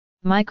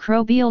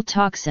Microbial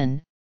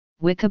toxin,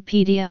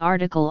 Wikipedia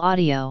article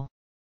audio.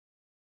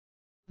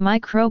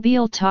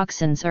 Microbial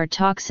toxins are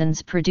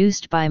toxins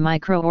produced by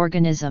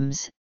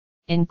microorganisms,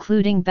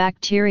 including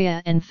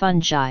bacteria and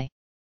fungi.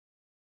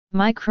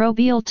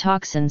 Microbial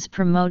toxins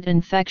promote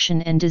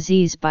infection and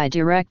disease by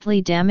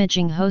directly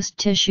damaging host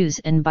tissues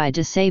and by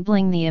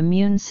disabling the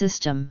immune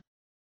system.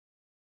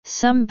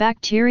 Some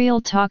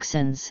bacterial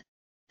toxins,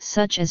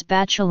 such as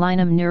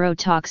botulinum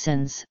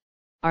neurotoxins,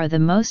 are the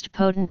most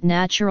potent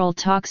natural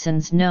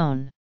toxins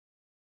known.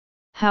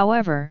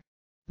 However,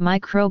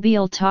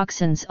 microbial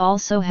toxins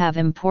also have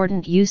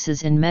important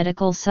uses in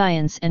medical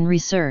science and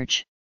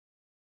research.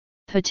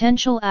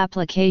 Potential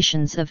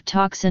applications of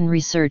toxin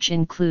research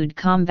include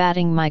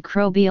combating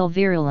microbial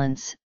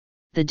virulence,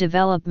 the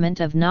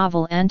development of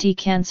novel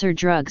anti-cancer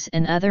drugs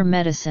and other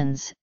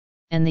medicines,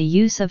 and the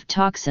use of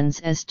toxins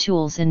as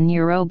tools in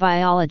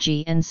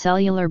neurobiology and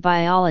cellular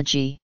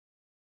biology.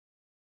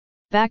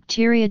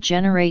 Bacteria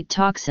generate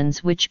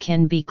toxins which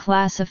can be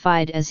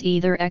classified as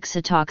either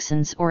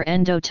exotoxins or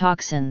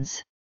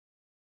endotoxins.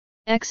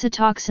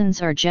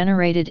 Exotoxins are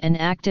generated and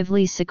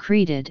actively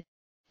secreted,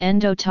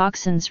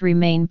 endotoxins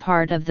remain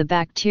part of the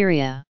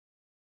bacteria.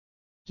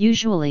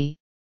 Usually,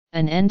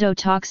 an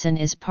endotoxin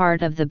is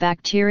part of the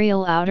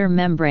bacterial outer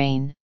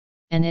membrane,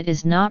 and it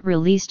is not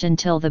released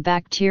until the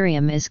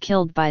bacterium is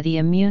killed by the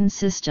immune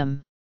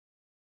system.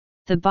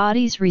 The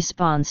body's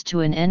response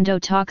to an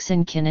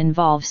endotoxin can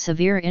involve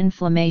severe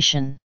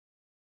inflammation.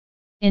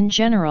 In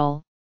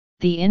general,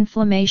 the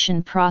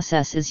inflammation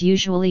process is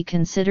usually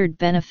considered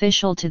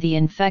beneficial to the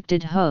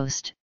infected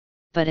host,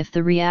 but if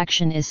the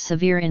reaction is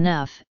severe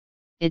enough,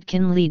 it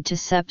can lead to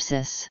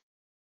sepsis.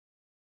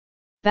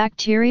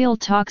 Bacterial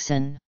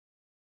toxin.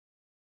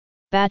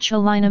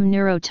 Botulinum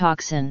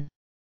neurotoxin.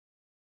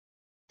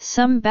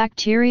 Some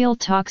bacterial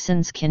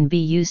toxins can be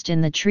used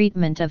in the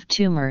treatment of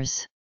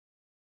tumors.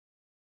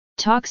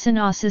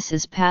 Toxinosis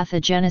is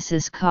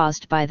pathogenesis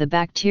caused by the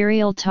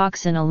bacterial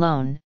toxin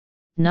alone,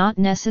 not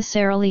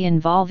necessarily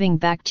involving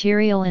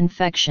bacterial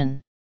infection.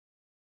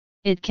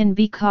 It can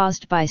be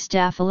caused by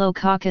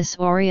Staphylococcus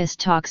aureus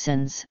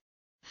toxins,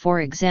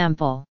 for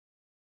example.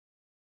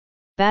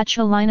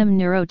 Botulinum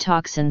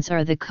neurotoxins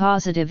are the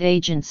causative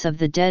agents of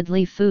the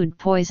deadly food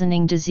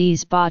poisoning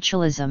disease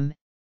botulism,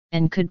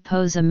 and could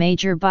pose a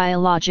major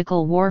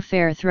biological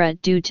warfare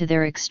threat due to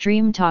their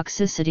extreme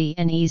toxicity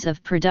and ease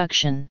of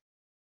production.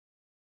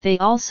 They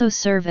also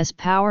serve as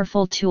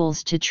powerful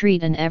tools to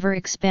treat an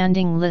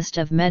ever-expanding list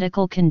of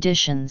medical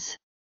conditions.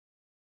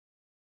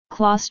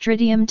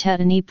 Clostridium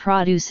tetani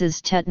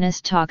produces tetanus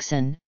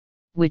toxin,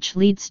 which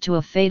leads to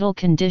a fatal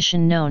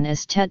condition known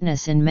as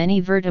tetanus in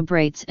many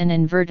vertebrates and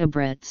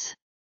invertebrates.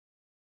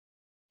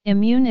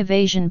 Immune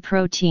evasion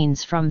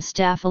proteins from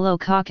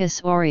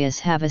Staphylococcus aureus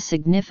have a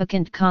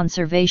significant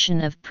conservation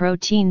of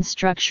protein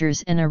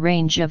structures and a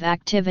range of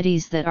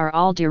activities that are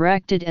all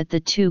directed at the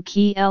two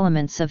key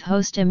elements of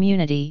host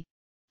immunity,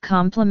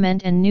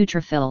 complement and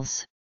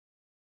neutrophils.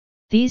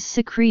 These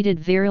secreted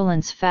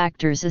virulence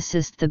factors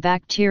assist the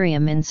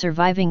bacterium in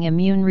surviving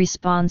immune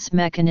response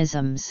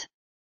mechanisms.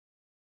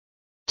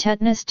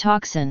 Tetanus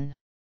toxin.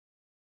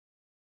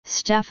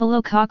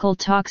 Staphylococcal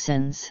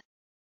toxins.